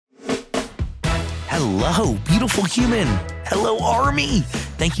Hello, beautiful human. Hello, Army.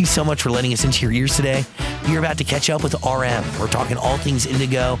 Thank you so much for letting us into your ears today. You're about to catch up with RM. We're talking all things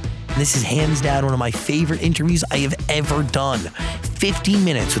Indigo. And this is hands down one of my favorite interviews I have ever done. 15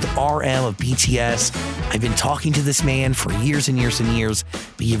 minutes with RM of BTS. I've been talking to this man for years and years and years,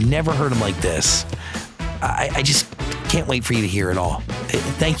 but you've never heard him like this. I just can't wait for you to hear it all.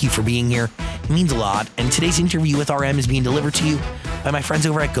 Thank you for being here. It means a lot. And today's interview with RM is being delivered to you by my friends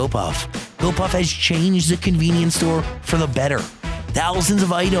over at GoPuff. GoPuff has changed the convenience store for the better. Thousands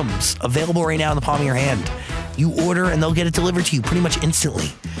of items available right now in the palm of your hand. You order and they'll get it delivered to you pretty much instantly.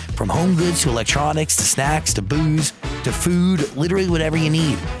 From home goods to electronics to snacks to booze to food, literally whatever you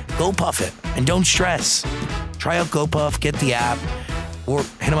need. GoPuff it and don't stress. Try out GoPuff, get the app, or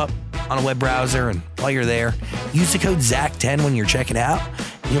hit them up on a web browser, and while you're there, use the code ZAC10 when you're checking out,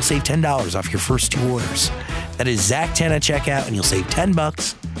 and you'll save $10 off your first 2 orders. That is ZAC10 at checkout, and you'll save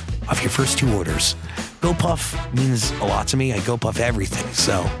 $10 off your first 2 orders. GoPuff means a lot to me. I GoPuff everything,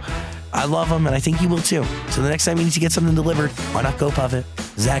 so I love them, and I think you will too. So the next time you need to get something delivered, why not GoPuff it?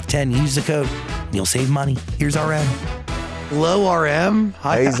 ZAC10, use the code, and you'll save money. Here's RM. Hello, RM.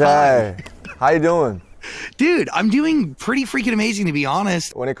 Hi. Hey, Zach. How you doing? Dude, I'm doing pretty freaking amazing, to be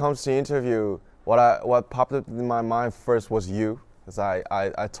honest. When it comes to interview, what popped up in my mind first was you, because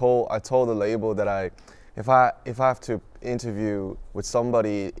I told the label that if I have to interview with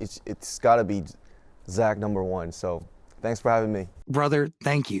somebody, it's got to be Zach #1. So thanks for having me, brother.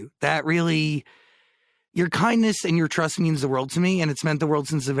 Thank you. That really, your kindness and your trust means the world to me, and it's meant the world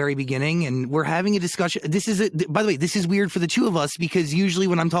since the very beginning. And we're having a discussion. By the way, this is weird for the two of us because usually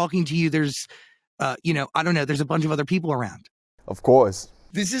when I'm talking to you, there's I don't know, there's a bunch of other people around. Of course.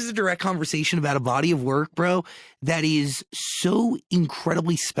 This is a direct conversation about a body of work, bro, that is so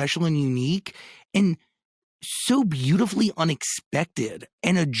incredibly special and unique and so beautifully unexpected,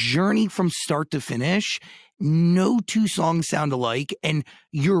 and a journey from start to finish. No 2 songs sound alike, and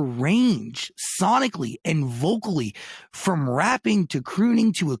your range sonically and vocally, from rapping to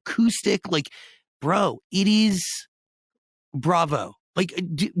crooning to acoustic, like, bro, it is bravo. Like,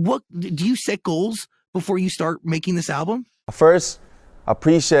 do you set goals before you start making this album? First, I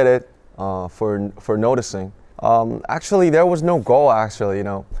appreciate it for noticing. Actually, there was no goal. Actually,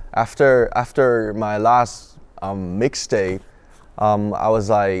 after my last mixtape, I was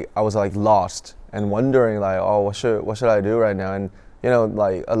like lost and wondering like, oh, what should I do right now? And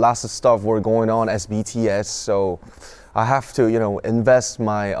like a lot of stuff were going on as BTS, so I have to invest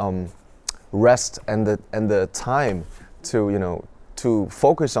my rest and the time to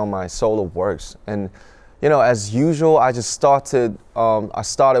focus on my solo works. And as usual, I just started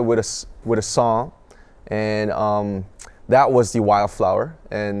with a song, and that was the Wildflower.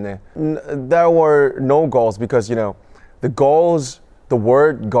 And there were no goals because the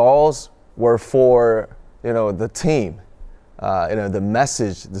word goals were for the team. The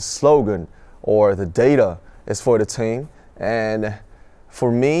message, the slogan, or the data is for the team. And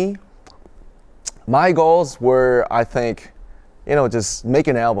for me, my goals were, I think, just make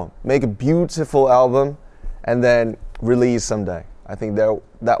an album, make a beautiful album, and then release someday. I think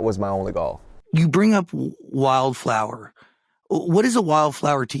that was my only goal. You bring up Wildflower. What is a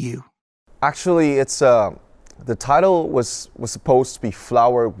wildflower to you? Actually, it's the title was supposed to be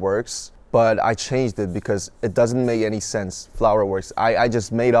Flower Works, but I changed it because it doesn't make any sense. Flower Works. I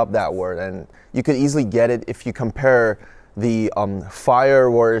just made up that word, and you could easily get it if you compare the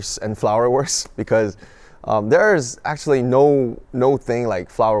fireworks and flower works, because there's actually no thing like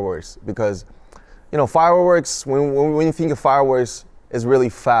flower works, because fireworks, when you think of fireworks, is really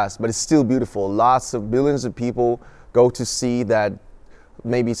fast, but it's still beautiful. Lots of billions of people go to see that,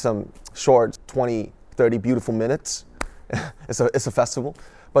 maybe some short 20, 30 beautiful minutes. It's a festival,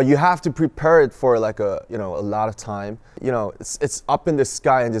 but you have to prepare it for like a lot of time. It's up in the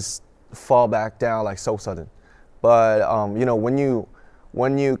sky and just fall back down like so sudden. But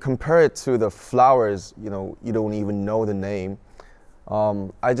when you compare it to the flowers, you don't even know the name.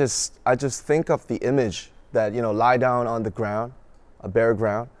 I just think of the image that lie down on the ground, a bare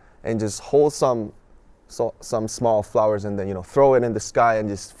ground, and just hold some small flowers and then throw it in the sky and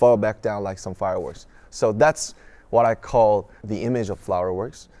just fall back down like some fireworks. So that's what I call the image of flower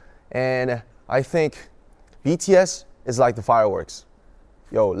works. And I think BTS is like the fireworks.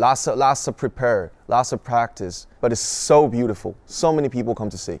 Lots of prepare, lots of practice, but it's so beautiful. So many people come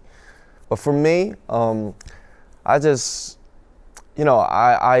to see. But for me, I just,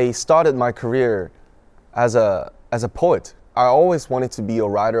 I started my career as a poet. I always wanted to be a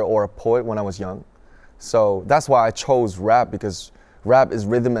writer or a poet when I was young. So that's why I chose rap, because rap is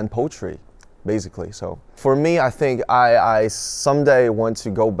rhythm and poetry. basically. So for me, I think I someday want to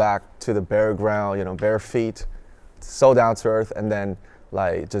go back to the bare ground, bare feet, so down to earth, and then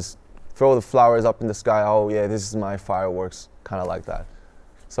like just throw the flowers up in the sky. Oh yeah, this is my fireworks, kind of like that.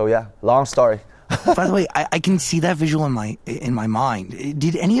 So yeah, long story. By the way, I can see that visual in my mind.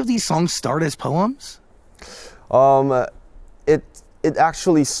 Did any of these songs start as poems? It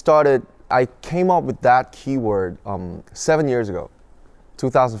actually started. I came up with that keyword 7 years ago,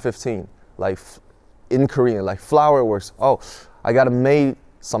 2015. Like in Korean, like flower works. Oh, I gotta make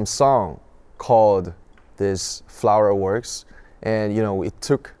some song called this flower works, and it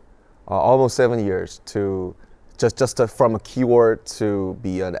took almost 7 years to from a keyword to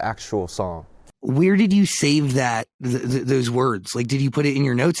be an actual song. Where did you save those words? Like, did you put it in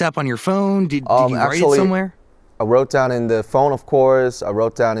your notes app on your phone? Did you write it somewhere? I wrote down in the phone, of course. I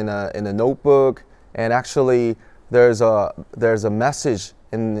wrote down in a notebook, and actually, there's a message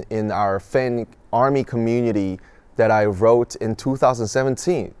in our fan ARMY community that I wrote in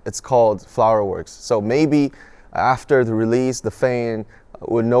 2017. It's called Flower Works. So maybe after the release, the fan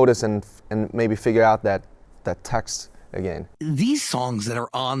would notice and maybe figure out that text again. These songs that are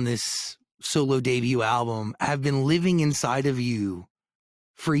on this solo debut album have been living inside of you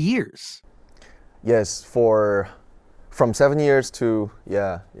for years. Yes, from 7 years to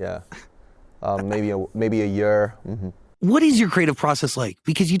maybe a year. Mm-hmm. What is your creative process like?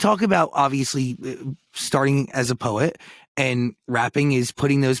 Because you talk about obviously starting as a poet, and rapping is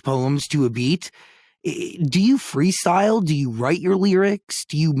putting those poems to a beat. Do you freestyle? Do you write your lyrics?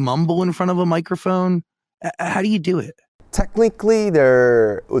 Do you mumble in front of a microphone? How do you do it? Technically,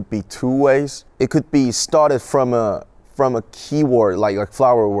 there would be two ways. It could be started from a keyword like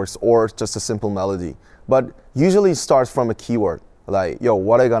flower works, or just a simple melody. But usually it starts from a keyword, like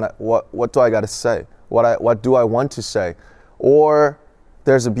what do I gotta say? What do I want to say? Or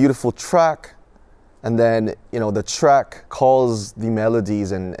there's a beautiful track, and then the track calls the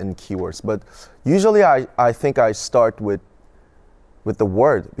melodies and keywords. But usually I think I start with the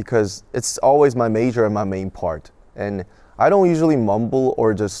word, because it's always my major and my main part. And I don't usually mumble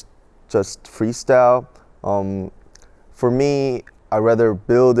or just freestyle. For me, I rather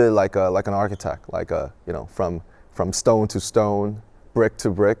build it like an architect, from stone to stone, brick to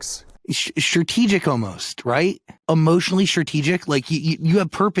bricks. Strategic almost, right? Emotionally strategic. Like you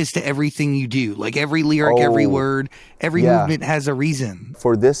have purpose to everything you do. Like every lyric, every word, every movement has a reason.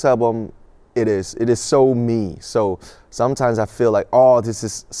 For this album, it is so me. So sometimes I feel like, oh, this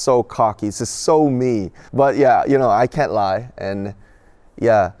is so cocky. This is so me. But yeah, I can't lie. And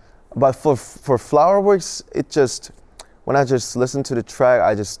yeah, but for Flower Works, when I just listen to the track,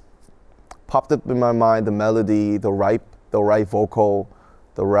 I just popped up in my mind the melody, the right vocal,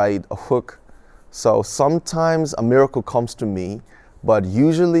 the right hook. So sometimes a miracle comes to me, but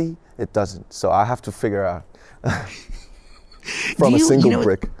usually it doesn't. So I have to figure out from a single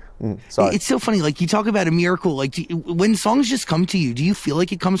brick. Sorry. It's so funny. Like you talk about a miracle. Like when songs just come to you, do you feel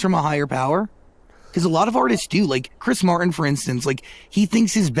like it comes from a higher power? Because a lot of artists do. Like Chris Martin, for instance, like he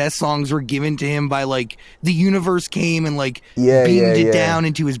thinks his best songs were given to him by like the universe came and like beamed it down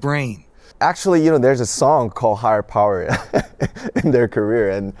into his brain. Actually, there's a song called Higher Power in their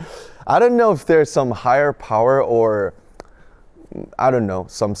career. And I don't know if there's some higher power or, I don't know,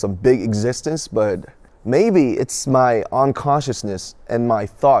 some big existence, but maybe it's my unconsciousness and my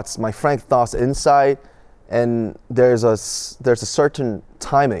thoughts, my frank thoughts inside. And there's a certain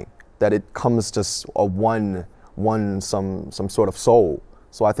timing that it comes just some sort of soul.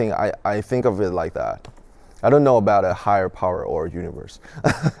 So I think of it like that. I don't know about a higher power or universe.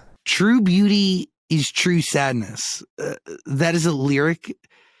 True beauty is true sadness. That is a lyric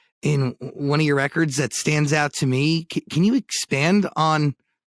in one of your records that stands out to me. Can you expand on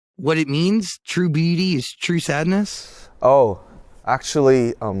what it means? True beauty is true sadness? Oh,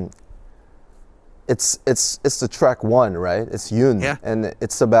 actually, it's the track 1, right? It's Yoon, and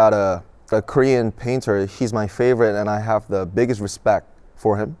it's about a Korean painter. He's my favorite, and I have the biggest respect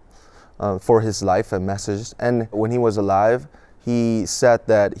for him, for his life and message. And when he was alive, he said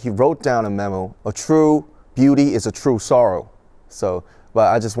that he wrote down a memo: a true beauty is a true sorrow. So,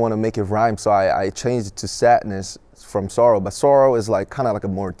 but I just want to make it rhyme, so I changed it to sadness from sorrow. But sorrow is like kind of like a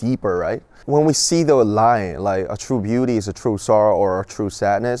more deeper, right? When we see the line, like a true beauty is a true sorrow or a true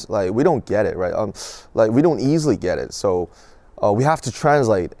sadness, like we don't get it, right? Like we don't easily get it. So we have to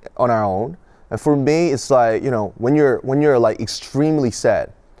translate on our own. And for me, it's like, when you're like extremely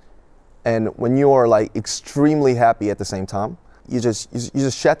sad and when you are like extremely happy at the same time, you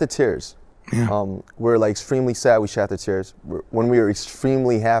just shed the tears. Yeah. We're like extremely sad, we shed the tears. When we are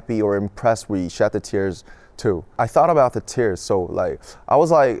extremely happy or impressed, we shed the tears too. I thought about the tears, so like I was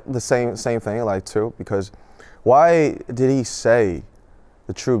like the same thing like too, because why did he say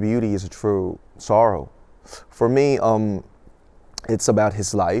the true beauty is a true sorrow? For me, it's about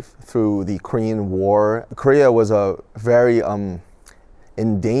his life through the Korean War. Korea was a very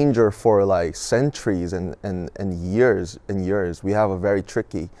in danger for like centuries and years and years. We have a very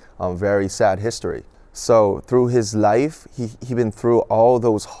tricky, very sad history. So through his life, he been through all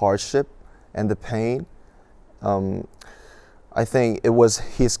those hardship and the pain. I think it was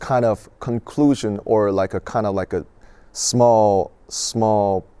his kind of conclusion, or like a kind of like a small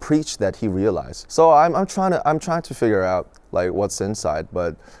preach that he realized. So I'm trying to figure out like what's inside.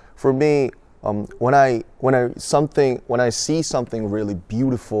 But for me, when I see something really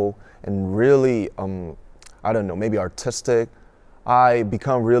beautiful and really I don't know, maybe artistic, I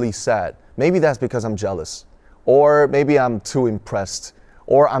become really sad. Maybe that's because I'm jealous, or maybe I'm too impressed,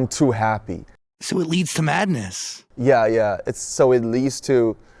 or I'm too happy. So it leads to madness. Yeah. So it leads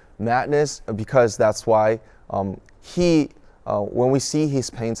to madness, because that's why when we see his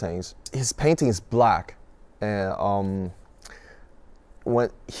painting is black, and when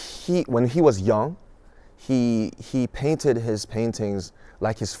he was young, he painted his paintings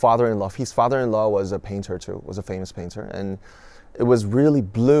like his father-in-law. His father-in-law was a painter too, was a famous painter, and it was really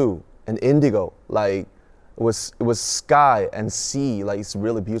blue and indigo, like it was sky and sea, like it's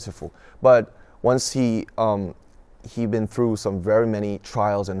really beautiful. But once he been through some very many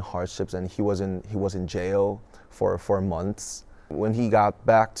trials and hardships, and he was in jail for months. When he got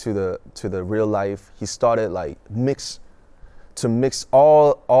back to the real life, he started like mix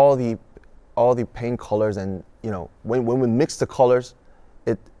all the paint colors, and when we mix the colors,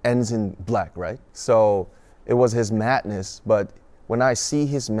 it ends in black, right? So it was his madness. But when I see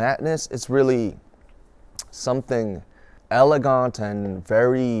his madness, it's really something elegant and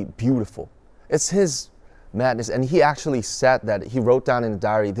very beautiful. It's his madness, and he actually said that. He wrote down in the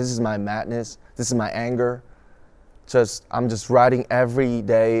diary, "This is my madness, this is my anger. I'm just writing every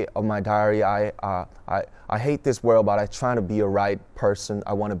day of my diary. I hate this world, but I try to be a right person.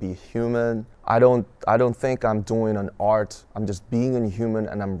 I want to be human. I don't think I'm doing an art. I'm just being a human,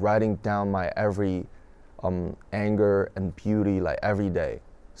 and I'm writing down my every anger and beauty like every day."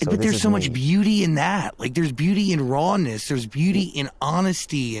 So but there's so much beauty in that. Like there's beauty in rawness. There's beauty in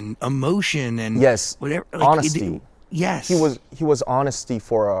honesty and emotion and yes, whatever. Like, honesty. Yes. He was honesty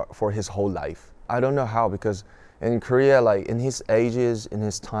for his whole life. I don't know how, because in Korea, like in his ages, in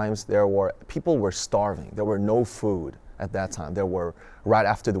his times, people were starving. There were no food at that time. There were, right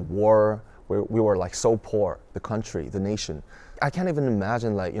after the war, we were like so poor, the country, the nation. I can't even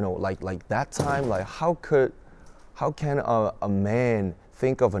imagine like that time, like how can a man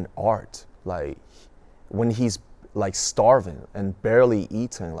think of an art like when he's like starving and barely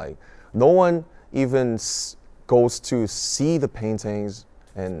eating? Like no one even goes to see the paintings,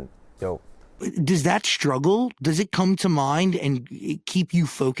 and Does that struggle, does it come to mind and keep you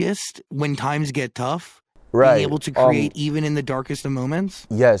focused when times get tough? Right. Being able to create even in the darkest of moments?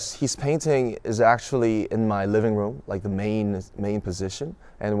 Yes, his painting is actually in my living room, like the main position.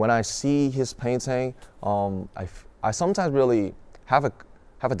 And when I see his painting, I sometimes really have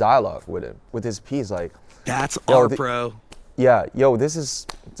a dialogue with him, with his piece. Like, that's art, bro. Yeah, this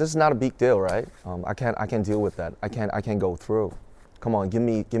is not a big deal, right? I can't deal with that. I can't go through. Come on, give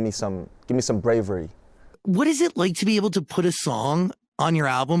me some bravery. What is it like to be able to put a song on your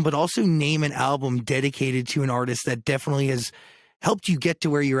album, but also name an album dedicated to an artist that definitely has helped you get to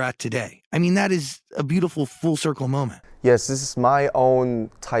where you're at today? I mean, that is a beautiful full circle moment. Yes, this is my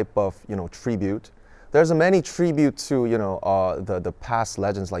own type of tribute. There's a many tribute to the past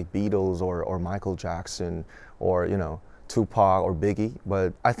legends like Beatles or Michael Jackson or Tupac or Biggie,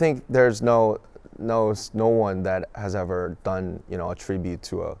 but I think there's no one that has ever done a tribute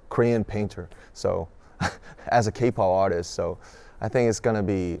to a Korean painter. So as a K-pop artist, so I think it's gonna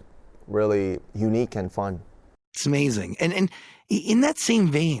be really unique and fun. It's amazing. And in that same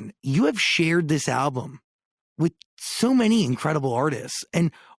vein, you have shared this album with so many incredible artists,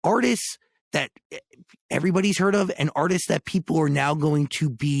 and artists that everybody's heard of, and artists that people are now going to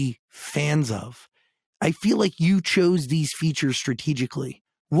be fans of. I feel like you chose these features strategically.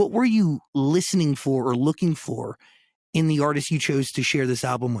 What were you listening for or looking for in the artists you chose to share this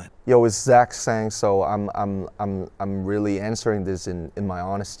album with? Yo, it's Zach Sang, so I'm really answering this in my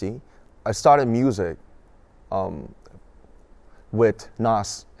honesty. I started music with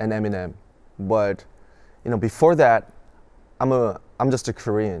Nas and Eminem, but before that, I'm just a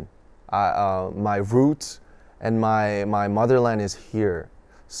Korean. My roots and my motherland is here.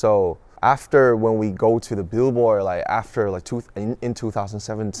 So after when we go to the Billboard, like after in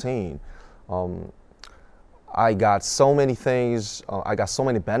 2017, I got so many things. I got so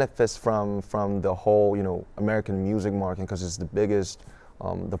many benefits from the whole, American music market because it's the biggest.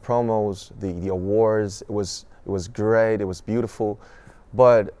 The promos, the awards, it was great. It was beautiful,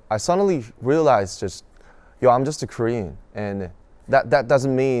 but I suddenly realized I'm just a Korean, and that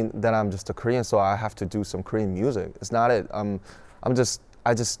doesn't mean that I'm just a Korean, so I have to do some Korean music. It's not it. I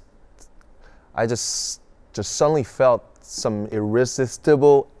just suddenly felt some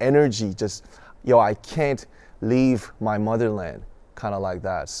irresistible energy. I can't leave my motherland, kind of like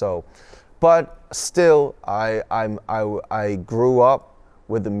that. So, but still, I grew up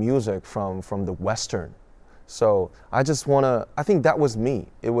with the music from the Western. So I think that was me.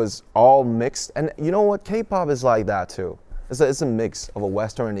 It was all mixed. And you know what? K-pop is like that too. It's a mix of a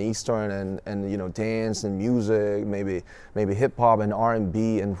Western and Eastern and dance and music, maybe hip hop and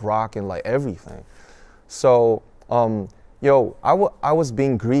R&B and rock and like everything. So, I was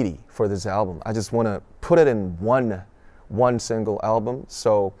being greedy for this album. I just want to put it in one single album.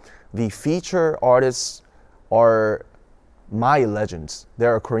 So the feature artists are my legends.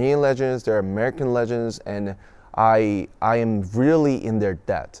 There are Korean legends, there are American legends, and I am really in their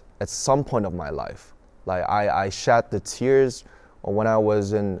debt at some point of my life. Like I shed the tears when I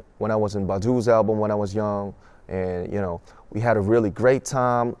was in Badu's album when I was young, and we had a really great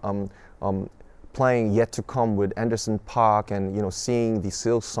time playing Yet to Come with Anderson .Paak, and seeing the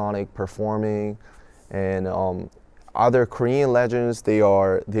Silk Sonic performing, and other Korean legends. They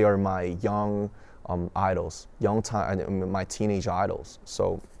are my young idols, my teenage idols.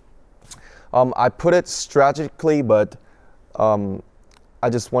 So I put it strategically, but I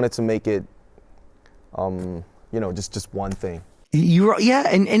just wanted to make it, just one thing.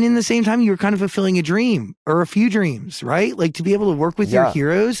 And in the same time, you were kind of fulfilling a dream or a few dreams, right? Like to be able to work with your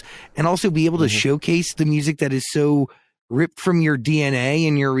heroes and also be able to showcase the music that is so ripped from your DNA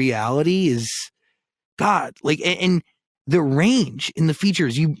and your reality is God. Like, and the range in the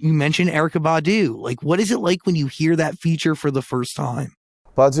features, you mentioned Erykah Badu. Like, what is it like when you hear that feature for the first time?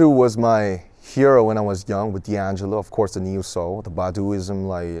 Badu was my hero when I was young with D'Angelo, of course, the Neo Soul, the Baduism.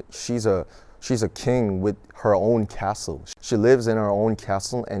 Like, she's a king with her own castle. She lives in her own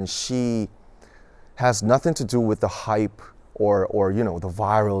castle, and she has nothing to do with the hype or the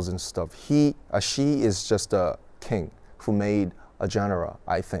virals and stuff. She is just a king who made a genre,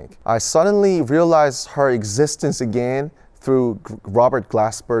 I think. I suddenly realized her existence again through Robert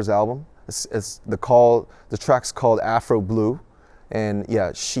Glasper's album. The track's called Afro Blue, and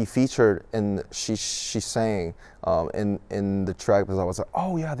she featured and she sang in the track because I was like,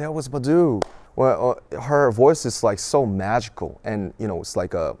 oh yeah, that was Badu. Well, her voice is like so magical, and it's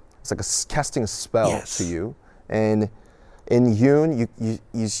like a casting a spell to you. And in Yoon, you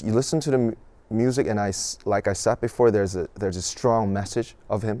listen to the music, and like I said before, there's a strong message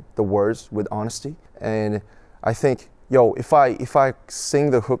of him, the words with honesty. And I think, if I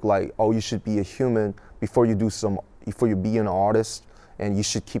sing the hook like, oh, you should be a human before you be an artist, and you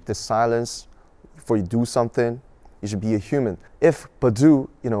should keep the silence before you do something, you should be a human. If Badu,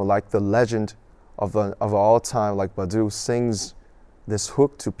 like the legend of all time, like Badu sings this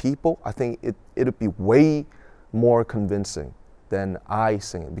hook to people, I think it'd be way more convincing than I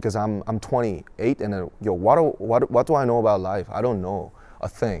sing it, because I'm 28, and what do I know about life? I don't know a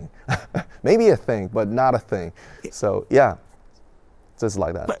thing. Maybe a thing, but not a thing. So just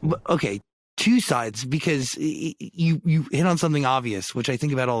like that. But okay, two sides, because you hit on something obvious, which I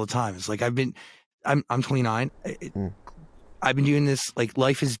think about all the time. It's like I'm 29. I've been doing this, like,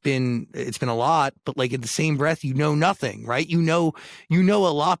 it's been a lot, but like in the same breath, nothing, right? You know a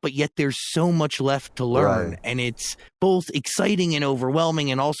lot, but yet there's so much left to learn. Right. And it's both exciting and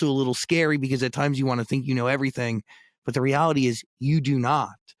overwhelming, and also a little scary, because at times you want to think you know everything, but the reality is you do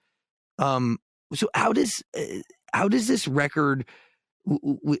not. So how does this record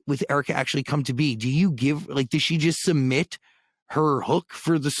with Erykah actually come to be? Does she just submit her hook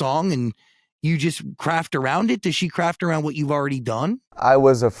for the song and you just craft around it? Does she craft around what you've already done? I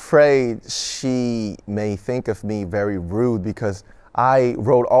was afraid she may think of me very rude, because I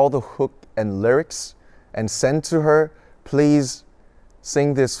wrote all the hook and lyrics and sent to her, please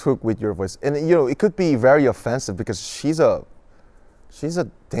sing this hook with your voice. And it could be very offensive, because she's a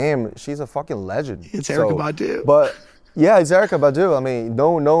fucking legend. It's Erykah Badu. But yeah, it's Erykah Badu. I mean,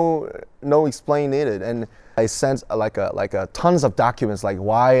 no explain needed. And I sent like a tons of documents, like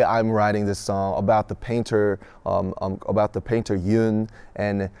why I'm writing this song, about the painter Yoon,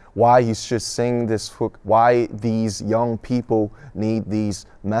 and why he should sing this hook, why these young people need these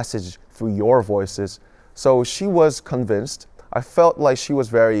messages through your voices. So she was convinced. I felt like she was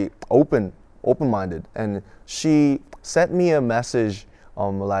very open-minded, and she sent me a message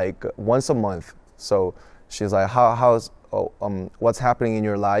like once a month. So she's like, what's happening in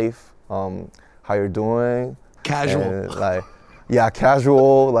your life? How you're doing? Casual. And, like, yeah,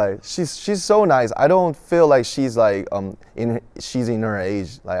 casual. Like she's so nice. I don't feel like she's like she's in her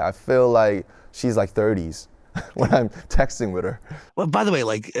age. Like I feel like she's like 30s when I'm texting with her. Well, by the way,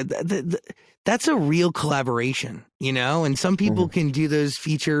 like that's a real collaboration, you know? And some people can do those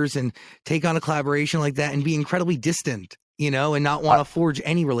features and take on a collaboration like that and be incredibly distant, you know, and not want to forge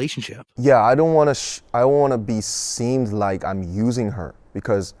any relationship. Yeah, I don't want to. I want to be seemed like I'm using her,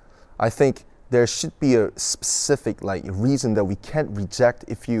 because I think there should be a specific like reason that we can't reject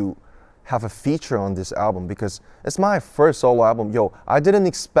if you have a feature on this album, because it's my first solo album. Yo, I didn't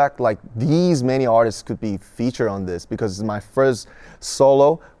expect like these many artists could be featured on this, because it's my first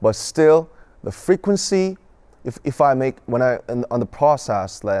solo, but still the frequency, if I make, when on the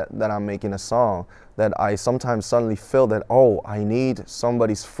process that I'm making a song, that I sometimes suddenly feel that, oh, I need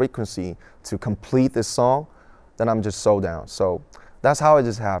somebody's frequency to complete this song, then I'm just so down. So that's how it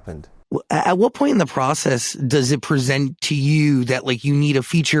just happened. At what point in the process does it present to you that like you need a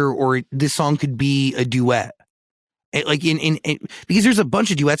feature, or this song could be a duet? Like because there's a bunch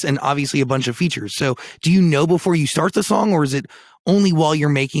of duets and obviously a bunch of features. So do you know before you start the song, or is it only while you're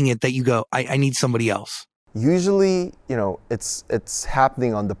making it that you go, I need somebody else? Usually, you know, it's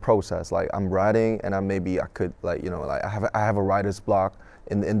happening on the process. Like I'm writing and I could like, you know, like I have a writer's block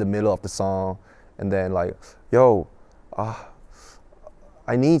in the middle of the song, and then like, yo,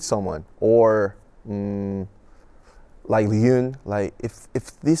 I need someone, or like Yoon, like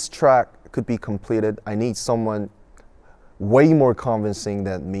if this track could be completed, I need someone way more convincing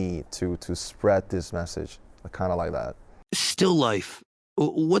than me to spread this message, kind of like that. Still Life.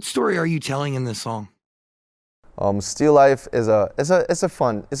 What story are you telling in this song? Still Life is a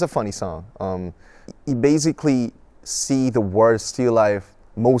funny song. You basically see the word Still Life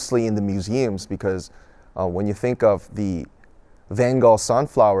mostly in the museums, because when you think of the Van Gogh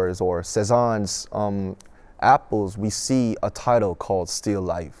sunflowers or Cézanne's apples, we see a title called Still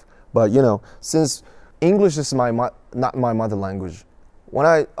Life. But you know, since English is not my mother language,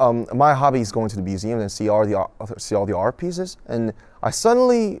 when my hobby is going to the museum and see all the art pieces, and I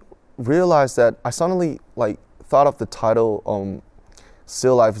suddenly realized that like thought of the title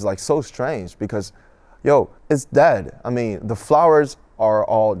Still Life is like so strange, because yo, it's dead. I mean, the flowers are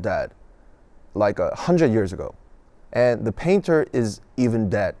all dead, like 100 years ago. And the painter is even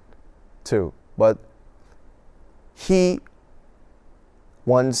dead too. But he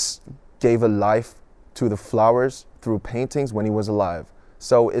once gave a life to the flowers through paintings when he was alive.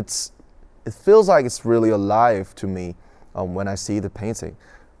 So it feels like it's really alive to me when I see the painting.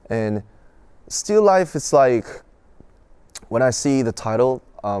 And Still Life is like, when I see the title,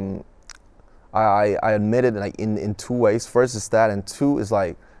 I admit it like in two ways. First is that, and two is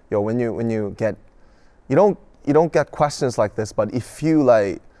like, yo, when you get, you don't get questions like this, but if you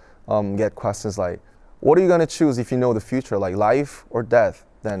like get questions like, what are you gonna choose if you know the future, like life or death?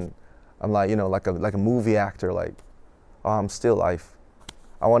 Then I'm like, you know, like a movie actor, like, oh, I'm still life.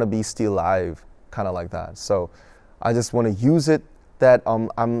 I want to be still alive, kind of like that. So I just want to use it that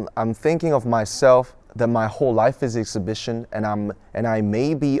I'm thinking of myself that my whole life is exhibition, and I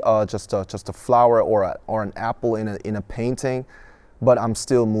may be just a flower or an apple in a painting, but I'm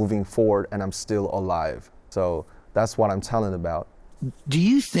still moving forward and I'm still alive. So that's what I'm telling about. Do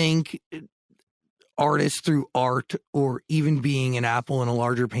you think artists through art, or even being an apple in a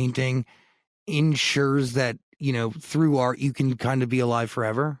larger painting, ensures that, you know, through art you can kind of be alive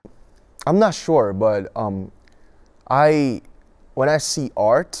forever? I'm not sure, but when I see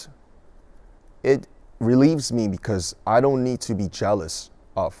art, it relieves me, because I don't need to be jealous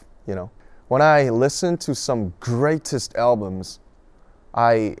of, you know. When I listen to some greatest albums,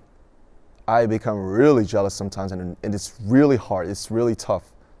 I become really jealous sometimes, and it's really hard, it's really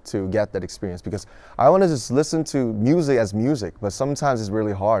tough to get that experience, because I want to just listen to music as music, but sometimes it's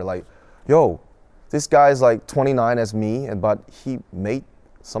really hard. Like, yo, this guy's like 29 as me, but he made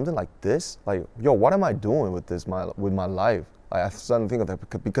something like this. Like, yo, what am I doing with this, with my life? Like, I suddenly think of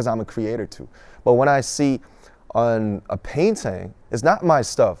that, because I'm a creator too. But when I see on a painting, it's not my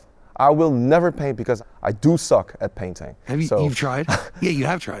stuff. I will never paint, because I do suck at painting. You've tried? Yeah, you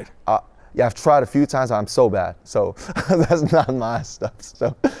have tried. Yeah, I've tried a few times. I'm so bad. So that's not my stuff.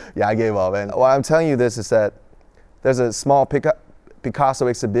 So yeah, I gave up. And why I'm telling you this is that there's a small Picasso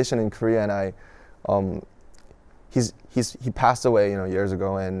exhibition in Korea, and he passed away, you know, years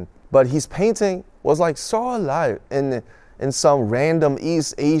ago. But his painting was like so alive in some random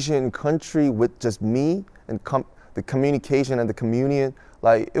East Asian country with just me and the communication and the communion.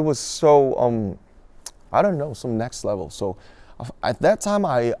 Like, it was so I don't know, some next level. So at that time,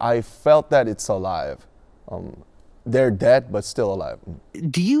 I felt that it's alive. they're dead but still alive.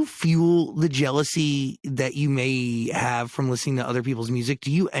 Do you fuel the jealousy that you may have from listening to other people's music?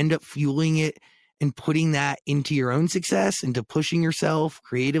 Do you end up fueling it and putting that into your own success, into pushing yourself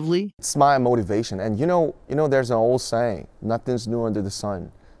creatively? It's my motivation. And there's an old saying, nothing's new under the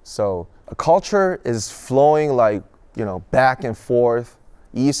sun. So a culture is flowing like, back and forth,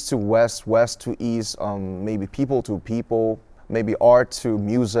 east to west, west to east, maybe people to people, maybe art to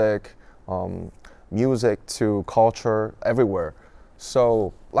music, music to culture, everywhere.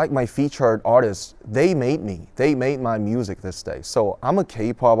 So like my featured artists, they made me. They made my music this day. So I'm a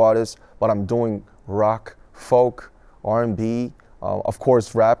K-pop artist, but I'm doing rock, folk, R&B, of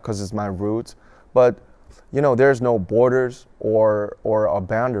course rap because it's my roots. But there's no borders or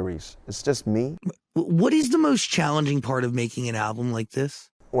boundaries. It's just me. What is the most challenging part of making an album like this?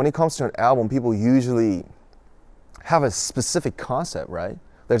 When it comes to an album, people usually have a specific concept, right?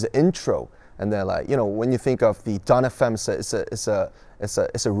 There's an intro, and then when you think of the Dawn FM,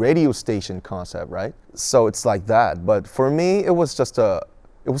 it's a radio station concept, right? So it's like that. But for me, it was just a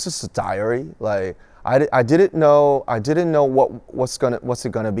diary. Like I didn't know what's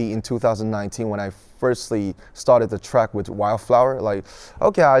it gonna be in 2019 when I firstly started the track with Wildflower. Like,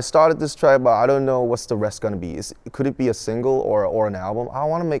 okay, I started this track, but I don't know what's the rest gonna be. Could it be a single or an album? I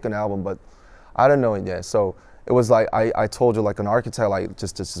want to make an album, but I don't know it yet. So it was like I told you, like an architect, like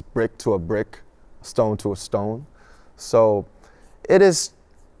just brick to a brick, stone to a stone. So it is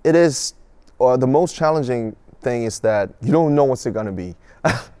the most challenging thing is that you don't know what's it gonna be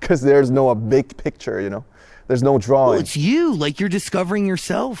because there's no big picture, there's no drawing. Well, it's you, like you're discovering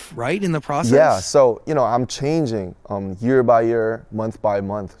yourself, right, in the process? Yeah, so I'm changing year by year, month by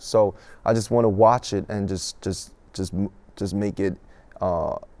month. So I just want to watch it and just make it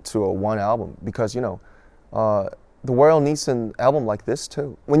to a one album because the world needs an album like this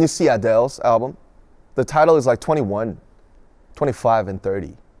too. When you see Adele's album, the title is like 21, 25, and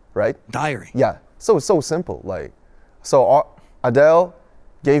 30, right? Diary. Yeah. So it's so simple. Adele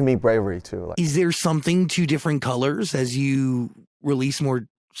gave me bravery too. Is there something to different colors as you release more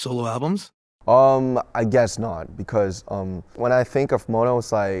solo albums? I guess not, because when I think of Mono,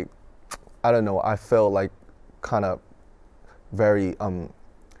 it's like, I don't know, I feel like kind of very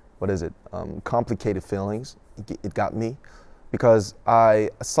complicated feelings. It got me because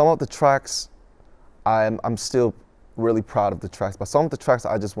some of the tracks I'm still really proud of the tracks, but some of the tracks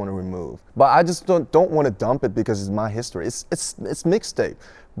I just want to remove. But I just don't want to dump it because it's my history. It's mixtape,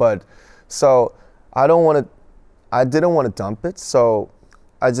 but so I didn't want to dump it. So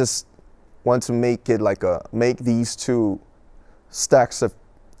I just want to make it make these two stacks of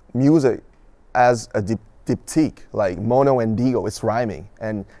music as a diptyque, like Mono and Digo. It's rhyming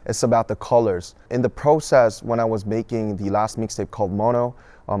and it's about the colors. In the process, when I was making the last mixtape called Mono,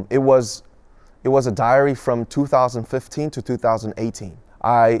 it was a diary from 2015 to 2018.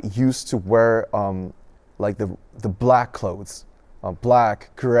 I used to wear like the black clothes, black,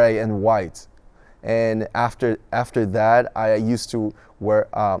 gray, and white. And after that, I used to wear,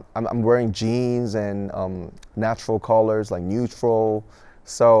 I'm wearing jeans and natural colors like neutral.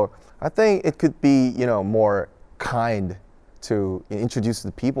 So I think it could be, more kind to introduce to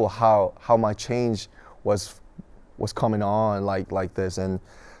the people how my change was coming on like this. And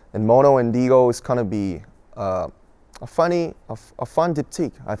Mono and Digo is gonna be a fun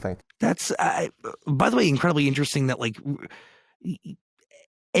diptyque, I think. That's, by the way, incredibly interesting that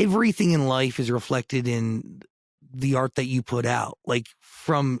everything in life is reflected in the art that you put out, like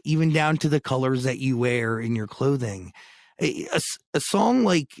from even down to the colors that you wear in your clothing. A song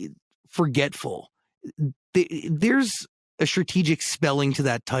like Forgetful, there's a strategic spelling to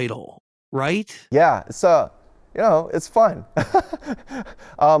that title, right? Yeah, it's it's fun.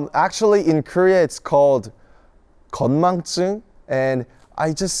 Actually, in Korea, it's called 건망증, and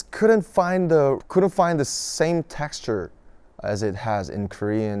I just couldn't find the same texture as it has in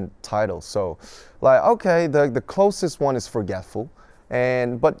Korean titles. So, okay, the closest one is Forgetful,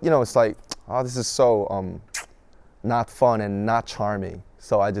 but it's like, oh, this is so not fun and not charming.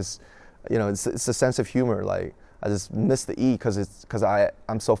 So I just, it's a sense of humor. Like I just miss the E because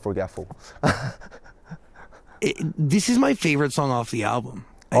I'm so forgetful. This is my favorite song off the album.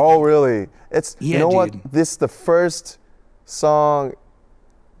 Oh, really? What? This is the first song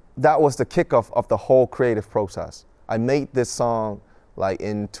that was the kickoff of the whole creative process. I made this song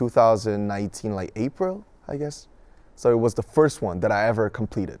in 2019, April, I guess. So it was the first one that I ever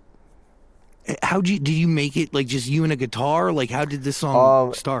completed. Did you make it just you and a guitar? How did this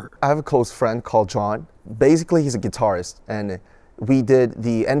song start? I have a close friend called John. Basically, he's a guitarist, and we did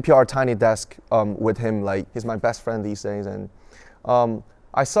the NPR Tiny Desk with him. He's my best friend these days, and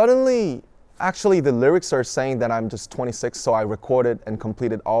I suddenly Actually, the lyrics are saying that I'm just 26, so I recorded and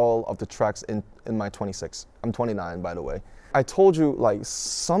completed all of the tracks in my 26. I'm 29, by the way. I told you, like,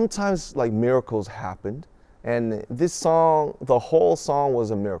 sometimes like miracles happened, and this song, the whole song was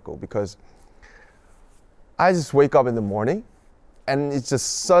a miracle because I just wake up in the morning, and it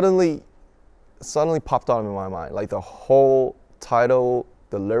just suddenly popped out in my mind, like the whole title,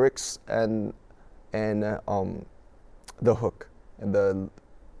 the lyrics, and the hook, and the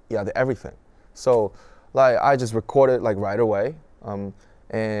everything. So like I just recorded like right away,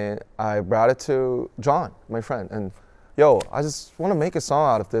 and I brought it to John, my friend, and yo, I just want to make a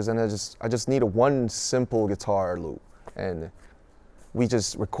song out of this, and I just need one simple guitar loop, and we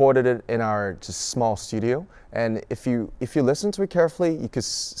just recorded it in our just small studio. And if you listen to it carefully, you could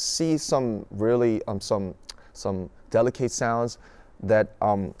see some really some delicate sounds that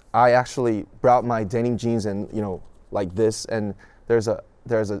I actually brought my denim jeans and like this, and there's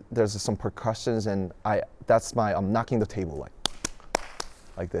some percussions, and I'm knocking the table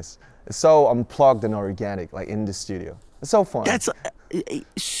like this. It's so unplugged and organic, like in the studio. It's so fun. That's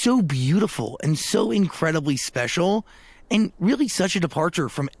so beautiful and so incredibly special, and really such a departure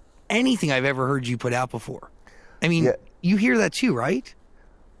from anything I've ever heard you put out before. I mean, yeah. You hear that too, right?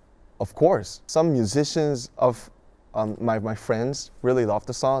 Of course. Some musicians of my friends really love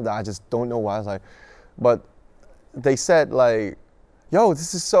the song that I just don't know why. I was like, but they said like, yo,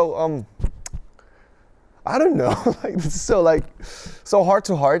 this is so I don't know, like this is so heart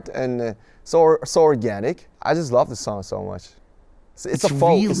to heart and so organic. I just love the song so much. It's a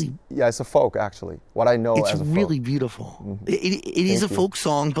folk. Really, it's a folk actually. What I know as a folk. It's really beautiful. Mm-hmm. It is a folk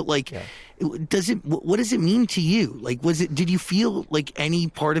song, but like, what does it mean to you? Like, did you feel like any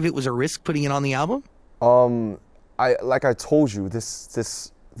part of it was a risk putting it on the album? Like I told you,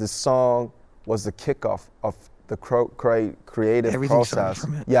 this song was the kickoff of the creative process.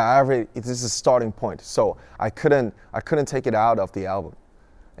 From it. Yeah, this is a starting point. So I couldn't take it out of the album,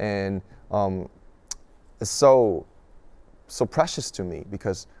 and it's so precious to me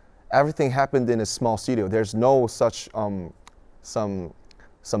because everything happened in a small studio. There's no such some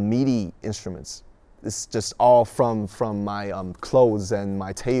MIDI instruments. It's just all from my clothes and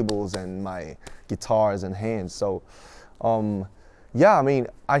my tables and my guitars and hands. So yeah, I mean,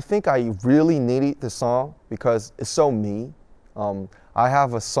 I think I really needed the song because it's so me. I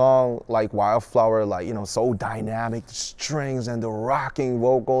have a song like Wildflower, like, so dynamic, the strings and the rocking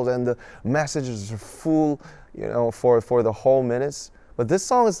vocals and the messages are full, for the whole minutes. But this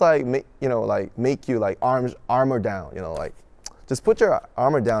song is like, make you like armor down, like, just put your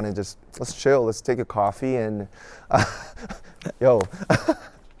armor down and just, let's chill, let's take a coffee and, yo.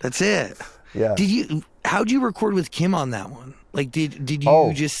 That's it. Yeah. How'd you record with Kim on that one? Like, did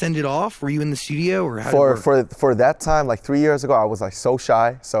you just send it off? Were you in the studio, or how did it work? For that time, like 3 years ago, I was like so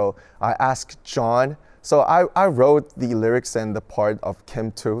shy. So I asked John. So I wrote the lyrics and the part of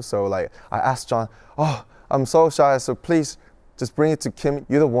Kim too. So like I asked John, oh, I'm so shy. So please just bring it to Kim.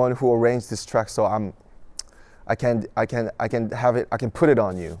 You're the one who arranged this track. So I can have it. I can put it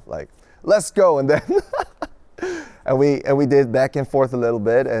on you. Like, let's go. And then and we did back and forth a little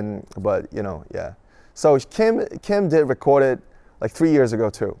bit. But yeah. So Kim did record it like 3 years ago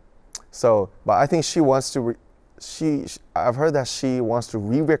too. So, but I think she wants to. I've heard that she wants to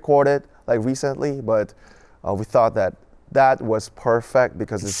re-record it like recently. But we thought that was perfect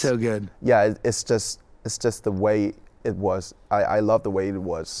because it's so good. Yeah, it's just the way it was. I love the way it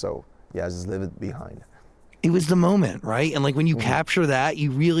was. So yeah, just leave it behind. It was the moment, right? And like when you capture that,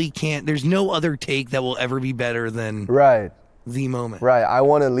 you really can't. There's no other take that will ever be better than the moment. Right. I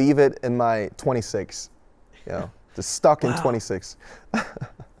want to leave it in my 26. Just stuck in 26.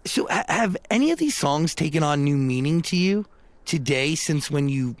 So have any of these songs taken on new meaning to you today since when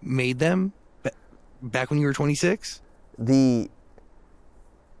you made them back when you were 26? The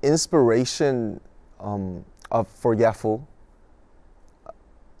inspiration of Forgetful,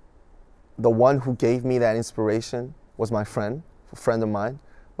 the one who gave me that inspiration was my friend, a friend of mine,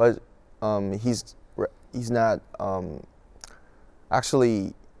 but he's not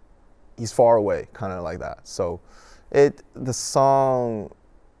actually. He's far away, kind of like that. So, the song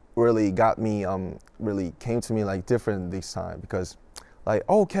really got me, really came to me like different this time because, like,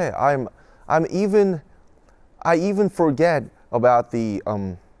 okay, I even forget about the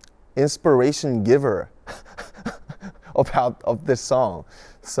inspiration giver of this song.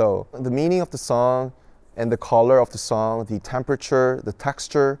 So the meaning of the song and the color of the song, the temperature, the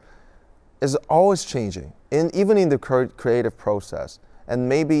texture, is always changing, even in the creative process. And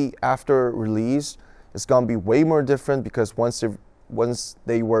maybe after release, it's gonna be way more different because once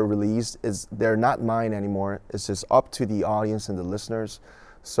they were released, they're not mine anymore. It's just up to the audience and the listeners.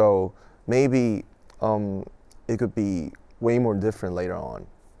 So maybe it could be way more different later on.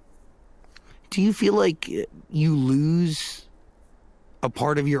 Do you feel like you lose a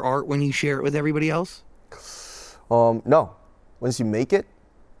part of your art when you share it with everybody else? No. Once you make it,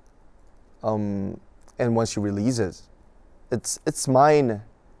 and once you release it, it's mine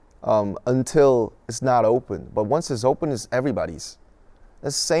until it's not open. But once it's open, it's everybody's.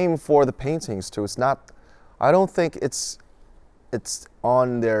 The same for the paintings too. It's not. I don't think it's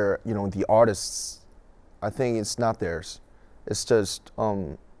on their, the artists. I think it's not theirs. It's just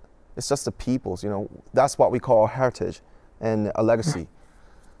the people's. That's what we call heritage and a legacy.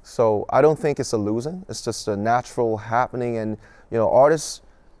 So I don't think it's a losing. It's just a natural happening, and artists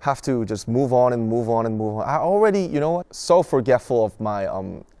have to just move on and move on and move on. I already, so forgetful of my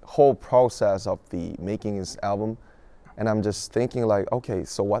whole process of the making this album, and I'm just thinking like, okay,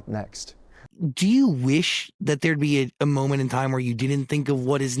 so what next? Do you wish that there'd be a moment in time where you didn't think of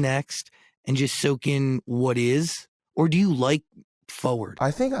what is next and just soak in what is, or do you like forward?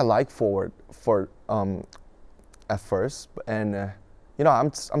 I think I like forward for at first, and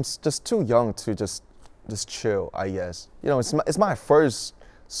I'm just too young to just chill, I guess. It's my first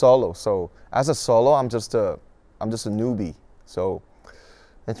solo, so as a solo, I'm just a newbie. So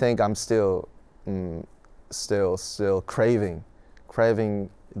I think I'm still craving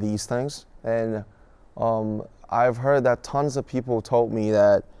these things, and I've heard that tons of people told me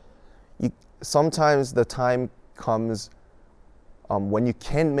that sometimes the time comes when you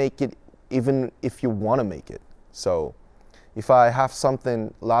can't make it, even if you want to make it. So if I have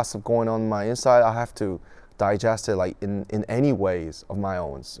something lots of going on my inside, I have to digest it like in any ways of my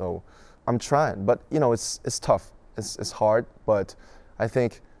own. So I'm trying, but it's tough. It's hard, but I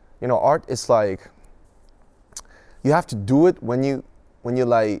think art is like, you have to do it when you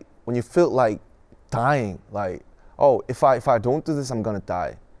feel like dying. Like, oh, if I don't do this, I'm gonna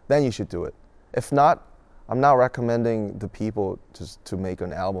die. Then you should do it. If not, I'm not recommending the people to make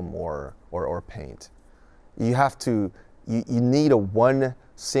an album or paint. You have to. You need a one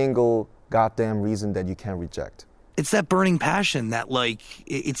single goddamn reason that you can't reject. It's that burning passion, that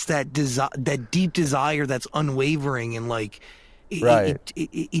it's that that deep desire that's unwavering, and right.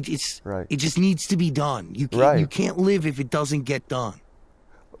 It just needs to be done. You can't live if it doesn't get done.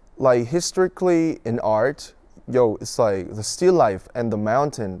 Like historically in art, it's like the still life and the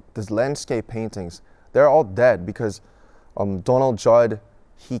mountain, the landscape paintings, they're all dead because Donald Judd,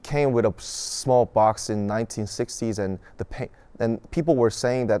 he came with a small box in 1960s, and people were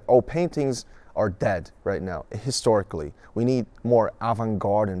saying that paintings are dead right now. Historically, we need more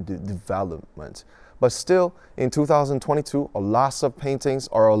avant-garde and development. But still, in 2022, lots of paintings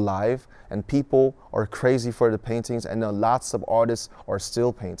are alive, and people are crazy for the paintings, and lots of artists are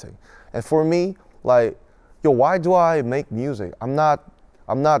still painting. And for me, why do I make music? I'm not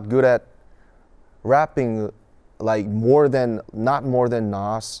good at rapping. Not more than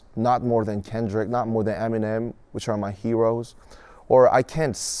Nas, not more than Kendrick, not more than Eminem, which are my heroes. Or I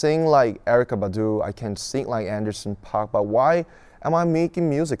can't sing like Erykah Badu, I can't sing like Anderson .Paak, but why am I making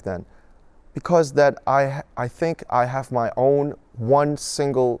music then? Because that I think I have my own one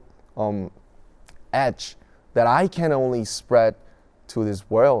single edge that I can only spread to this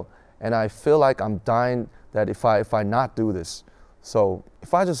world, and I feel like I'm dying that if I not do this. So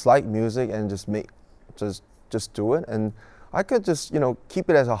if I just like music and just do it, and I could just keep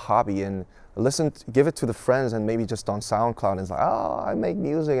it as a hobby and give it to the friends, and maybe just on SoundCloud, and it's like, oh, I make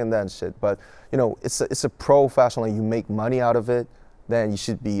music and that shit. But it's a professional, you make money out of it, then you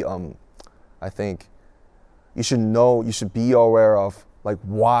should be I think you should be aware of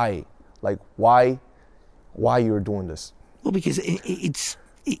why you're doing this. Well, because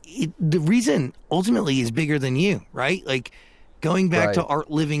the reason ultimately is bigger than you, right? Going back to art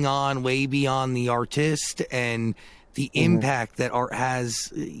living on way beyond the artist and the impact that art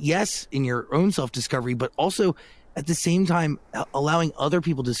has, yes, in your own self-discovery, but also at the same time allowing other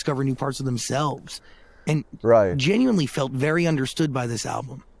people to discover new parts of themselves. And genuinely felt very understood by this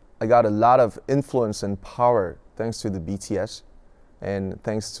album. I got a lot of influence and power thanks to the BTS and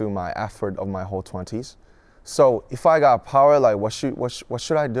thanks to my effort of my whole 20s. So if I got power, what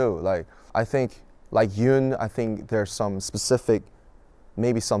should I do? I think like Yoon, I think there's some specific,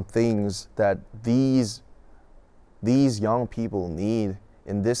 maybe some things that these young people need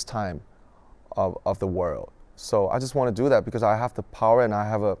in this time of the world. So I just want to do that because I have the power, and I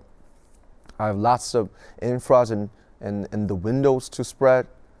have lots of infras and the windows to spread.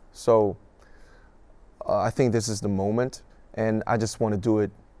 So I think this is the moment, and I just want to do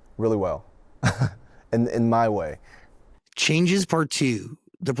it really well in my way. Changes Part 2.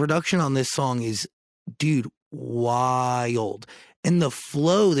 The production on this song is, dude, wild. And the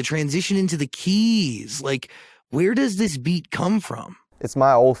flow, the transition into the keys, like, where does this beat come from? It's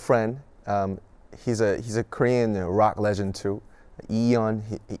my old friend. He's a Korean rock legend too. Eon.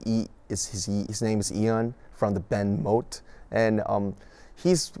 His name is Eon from the band Moat, and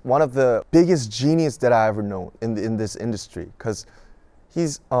he's one of the biggest genius that I ever known in this industry. Cause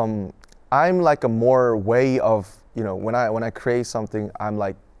I'm like a more way of, you know, when I create something, I'm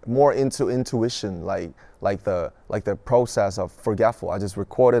like more into intuition, like the process of forgetful. I just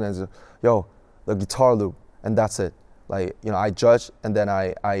record it and just, yo, the guitar loop, and that's it. Like, you know, I judge and then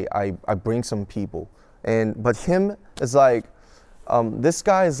I bring some people. But him is like, this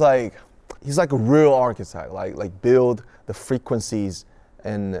guy is like, he's like a real architect, like build the frequencies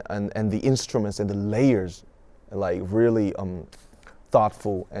and the instruments and the layers, like really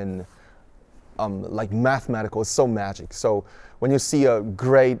thoughtful and like mathematical. It's so magic. So when you see a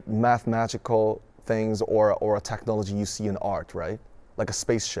great mathematical things or a technology, you see an art, right? Like a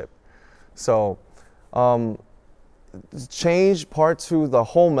spaceship. So change part two, the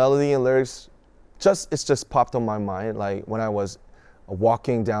whole melody and lyrics, it's just popped on my mind. Like when I was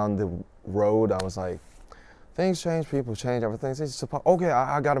walking down the road, I was like, things change, people change, everything. Okay,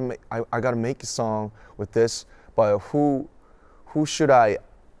 I gotta make a song with this, but who should I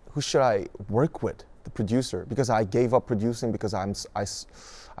work with? The producer, because I gave up producing because I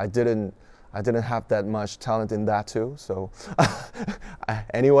didn't have that much talent in that too. So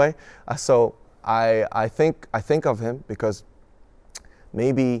anyway, so I think of him because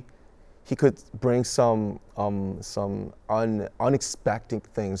maybe he could bring some unexpected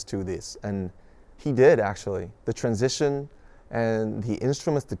things to this, and he did actually. The transition and the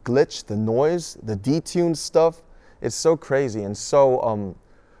instruments, the glitch, the noise, the detuned stuff, it's so crazy and so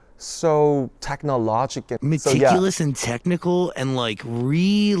technological. Meticulous and technical and like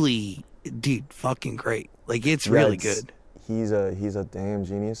really, dude, fucking great. Like it's really good. He's a damn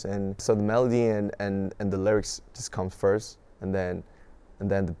genius, and so the melody and the lyrics just comes first, and then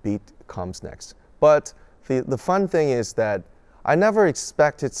the beat comes next. But the fun thing is that I never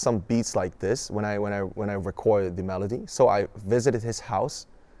expected some beats like this when I recorded the melody. So I visited his house,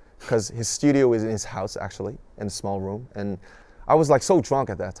 because his studio is in his house actually, in a small room, and I was like so drunk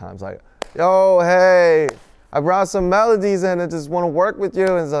at that time. I was like, yo, hey, I brought some melodies and I just want to work with you.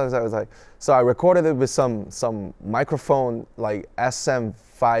 And so I was like, so I recorded it with some microphone like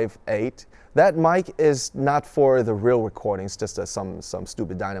SM58. That mic is not for the real recording. It's just some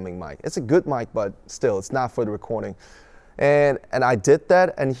stupid dynamic mic. It's a good mic, but still, it's not for the recording. And I did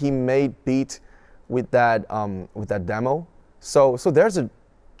that, and he made beat with that demo. So there's a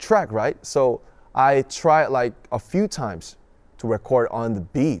track, right? So I tried like a few times to record on the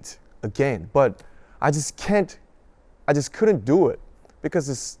beat again, but I just couldn't do it because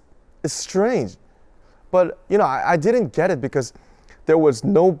it's strange. But you know, I didn't get it because there was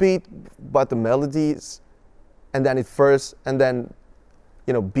no beat but the melodies, and then it first, and then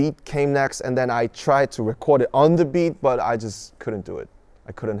you know, beat came next, and then I tried to record it on the beat, but I just couldn't do it.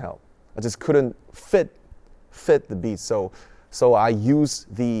 I couldn't help. I just couldn't fit the beat. So I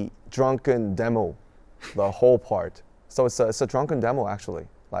used the drunken demo, the whole part. So it's a drunken demo actually.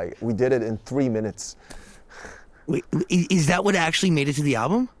 Like we did it in 3 minutes. Wait, is that what actually made it to the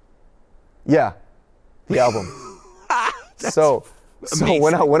album? Yeah, the album. So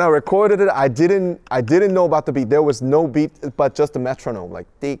when I recorded it, I didn't know about the beat. There was no beat, but just the metronome, like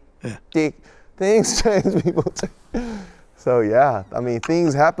tick, tick. Things change, people change. So yeah, I mean,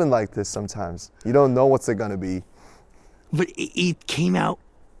 things happen like this sometimes. You don't know what's it gonna be. But it came out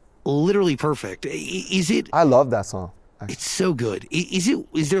literally perfect. Is it? I love that song. It's so good.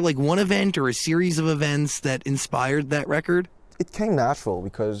 Is there like one event or a series of events that inspired that record? It came natural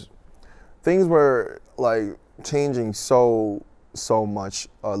because things were like changing so much,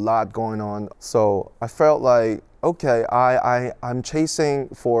 a lot going on. So I felt like, okay, I'm chasing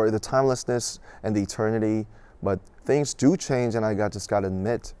for the timelessness and the eternity, but things do change, and I just gotta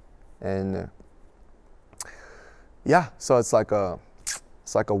admit. And yeah, so it's like a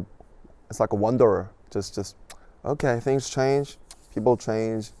wanderer. Just okay, things change, people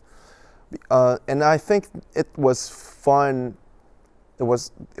change, and I think it was fun. It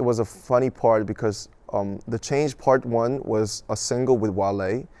was a funny part because the Change Part 1 was a single with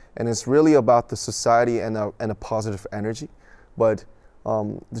Wale, and it's really about the society and a positive energy. But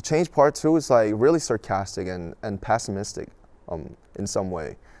the Change Part 2 is like really sarcastic and pessimistic in some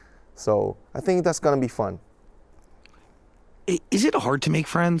way. So I think that's gonna be fun. Is it hard to make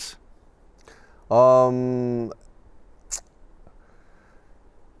friends?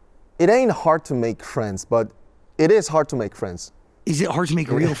 It ain't hard to make friends, but it is hard to make friends. Is it hard to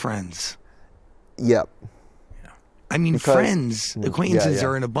make real friends? Yep. Yeah. I mean, because acquaintances yeah.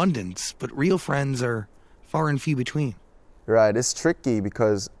 are in abundance, but real friends are far and few between. Right, it's tricky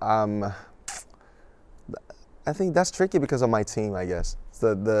because I think that's tricky because of my team, I guess.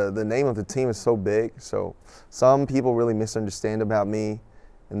 The name of the team is so big, so some people really misunderstand about me,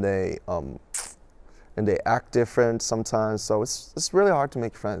 and they act different sometimes. So it's really hard to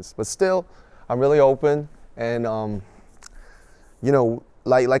make friends. But still, I'm really open, and you know,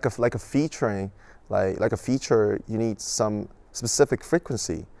 like a featuring, like a feature, you need some specific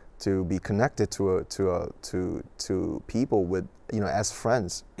frequency to be connected to people with, you know, as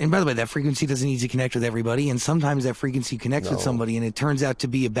friends. And by the way, that frequency doesn't need to connect with everybody. And sometimes that frequency connects with somebody and it turns out to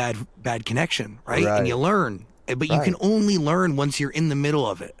be a bad connection, right? And you learn, but you can only learn once you're in the middle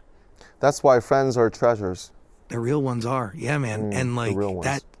of it. That's why friends are treasures. The real ones are. Yeah, man. And like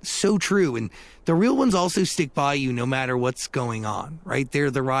that's so true. And the real ones also stick by you no matter what's going on, right?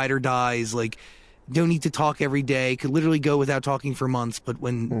 They're the ride or dies. Like, don't need to talk every day, could literally go without talking for months, but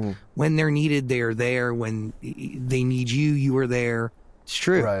when they're needed, they're there. When they need you, you are there. It's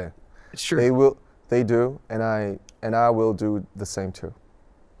true. Right. It's true. They do, and I will do the same too.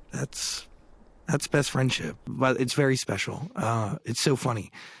 That's best friendship, but it's very special. It's so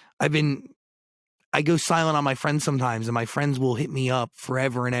funny. I go silent on my friends sometimes, and my friends will hit me up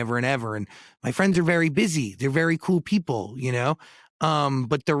forever and ever and ever. And my friends are very busy. They're very cool people, you know?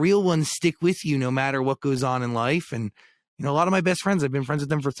 But the real ones stick with you no matter what goes on in life. And, you know, a lot of my best friends, I've been friends with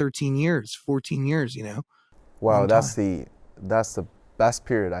them for 13 years, 14 years, you know? Wow, that's the best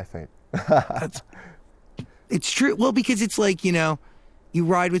period, I think. It's true. Well, because it's like, you know, you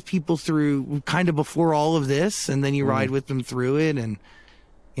ride with people through kind of before all of this, and then you ride with them through it. And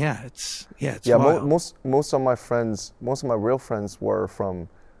it's wild. Most of my real friends were from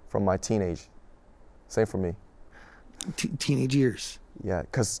my teenage. Same for me. Teenage years. Yeah,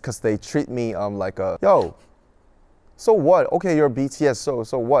 cause they treat me like a yo. So what? Okay, you're BTS.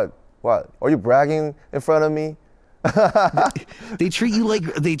 So what? What? Are you bragging in front of me? They treat you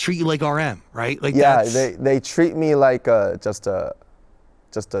like RM, right? Like yeah, they treat me like just a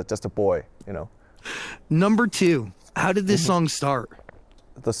boy, you know. Number 2, how did this song start?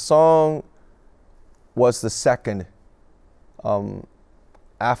 The song was the second. Right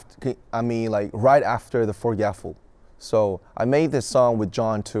after the Forgetful. So I made this song with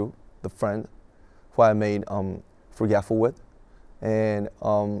John too, the friend who I made Forgetful with. And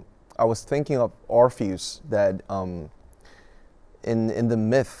I was thinking of Orpheus, that in the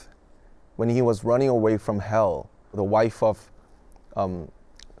myth, when he was running away from hell, the wife of,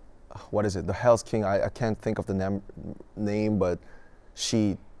 the Hell's King, I can't think of the name, but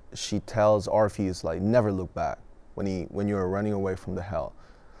she tells Orpheus, like, never look back when you're running away from the hell.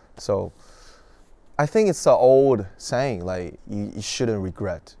 So I think it's an old saying, like, you shouldn't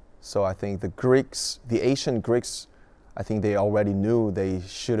regret. So I think the ancient Greeks, I think they already knew they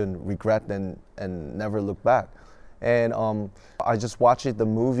shouldn't regret and never look back. And I just watched the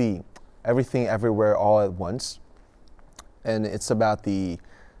movie Everything Everywhere All at Once. And it's about the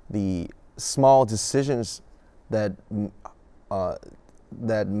small decisions that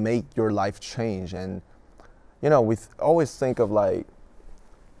make your life change. And, you know, we always think of, like,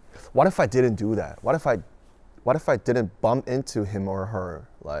 what if I didn't do that? What if I didn't bump into him or her?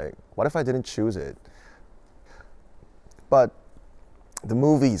 Like, what if I didn't choose it? But the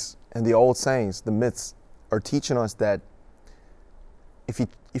movies and the old sayings, the myths, are teaching us that if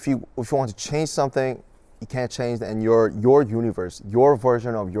you want to change something, you can't change it, and your universe, your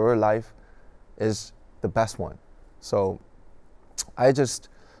version of your life is the best one. So I just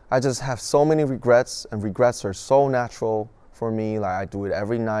have so many regrets, and regrets are so natural for me. Like, I do it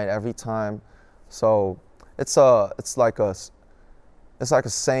every night, every time. So it's like a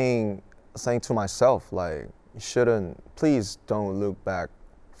saying to myself, like, please don't look back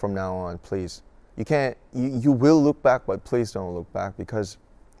from now on, please. You will look back, but please don't look back, because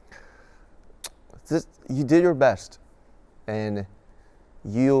you did your best, and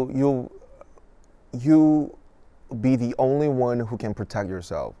you'll be the only one who can protect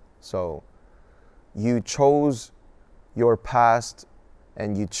yourself. So you chose your past,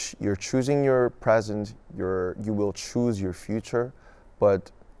 and you're choosing your present. You will choose your future, but,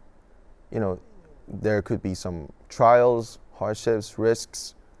 you know, there could be some trials, hardships,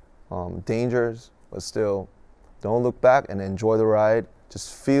 risks, dangers, but still, don't look back and enjoy the ride.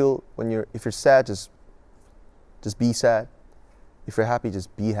 Just feel if you're sad, just be sad. If you're happy,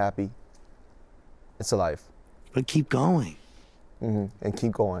 just be happy. It's a life. But keep going. And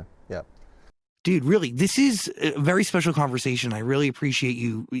keep going. Yeah. Dude, really, this is a very special conversation. I really appreciate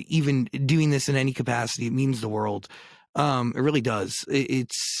you even doing this in any capacity. It means the world. It really does.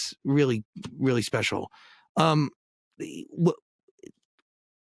 It's really, really special.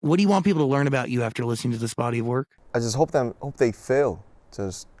 what do you want people to learn about you after listening to this body of work? I just hope they feel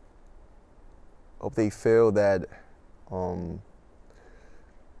that, you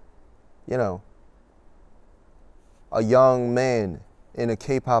know, a young man in a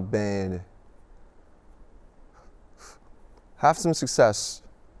K-pop band have some success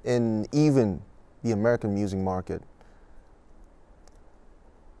in even the American music market.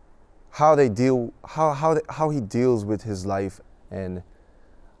 How he deals with his life, and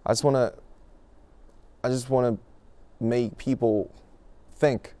I just wanna make people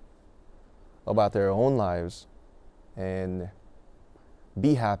think about their own lives and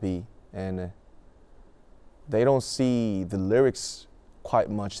be happy, and they don't see the lyrics quite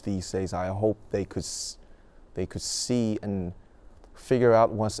much these days. I hope they could see and figure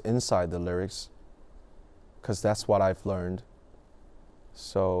out what's inside the lyrics, because that's what I've learned.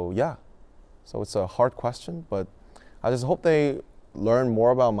 So yeah, so it's a hard question, but I just hope they learn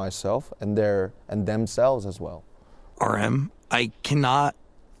more about myself and themselves as well. RM, I cannot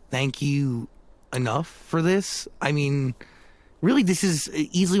thank you enough for this. I mean, really, this is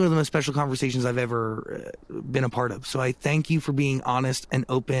easily one of the most special conversations I've ever been a part of. So I thank you for being honest and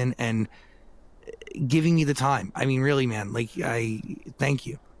open and giving me the time. I mean, really, man, like, I thank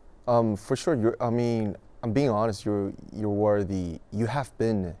you. For sure. I'm being honest. You always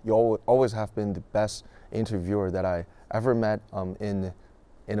have been the best interviewer that I ever met in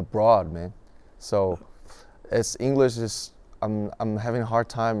abroad, man. So English is I'm having a hard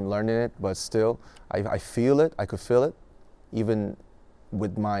time learning it, but still I feel it. I could feel it, even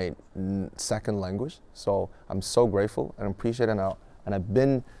with my second language. So I'm so grateful and appreciate it now. And I've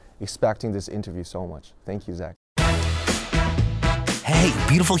been expecting this interview so much. Thank you, Zach. Hey,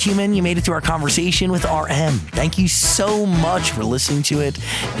 beautiful human, you made it through our conversation with RM. Thank you so much for listening to it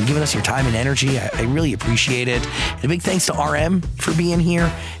and giving us your time and energy. I really appreciate it. And a big thanks to RM for being here.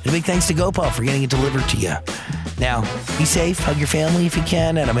 And a big thanks to Gopal for getting it delivered to you. Now, be safe, hug your family if you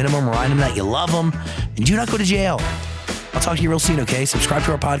can. At a minimum, remind them that you love them. And do not go to jail. I'll talk to you real soon, okay? Subscribe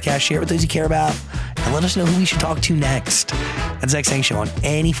to our podcast, share it with those you care about, and let us know who we should talk to next. That's Zach Sang Show on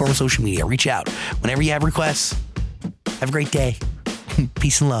any form of social media. Reach out whenever you have requests. Have a great day.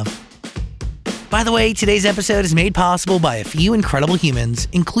 Peace and love. By the way, today's episode is made possible by a few incredible humans,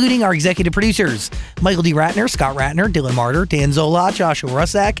 including our executive producers, Michael D. Ratner, Scott Ratner, Dylan Martyr, Dan Zola, Joshua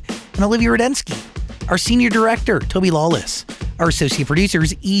Rusak, and Olivia Rudensky. Our senior director, Toby Lawless. Our associate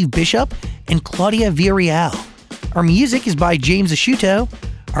producers, Eve Bishop and Claudia Villarreal. Our music is by James Asciuto.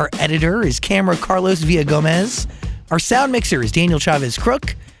 Our editor is Camera Carlos Villagomez. Our sound mixer is Daniel Chavez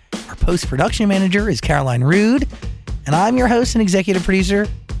Crook. Our post-production manager is Caroline Rude. And I'm your host and executive producer,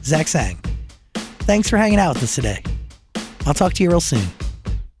 Zach Sang. Thanks for hanging out with us today. I'll talk to you real soon.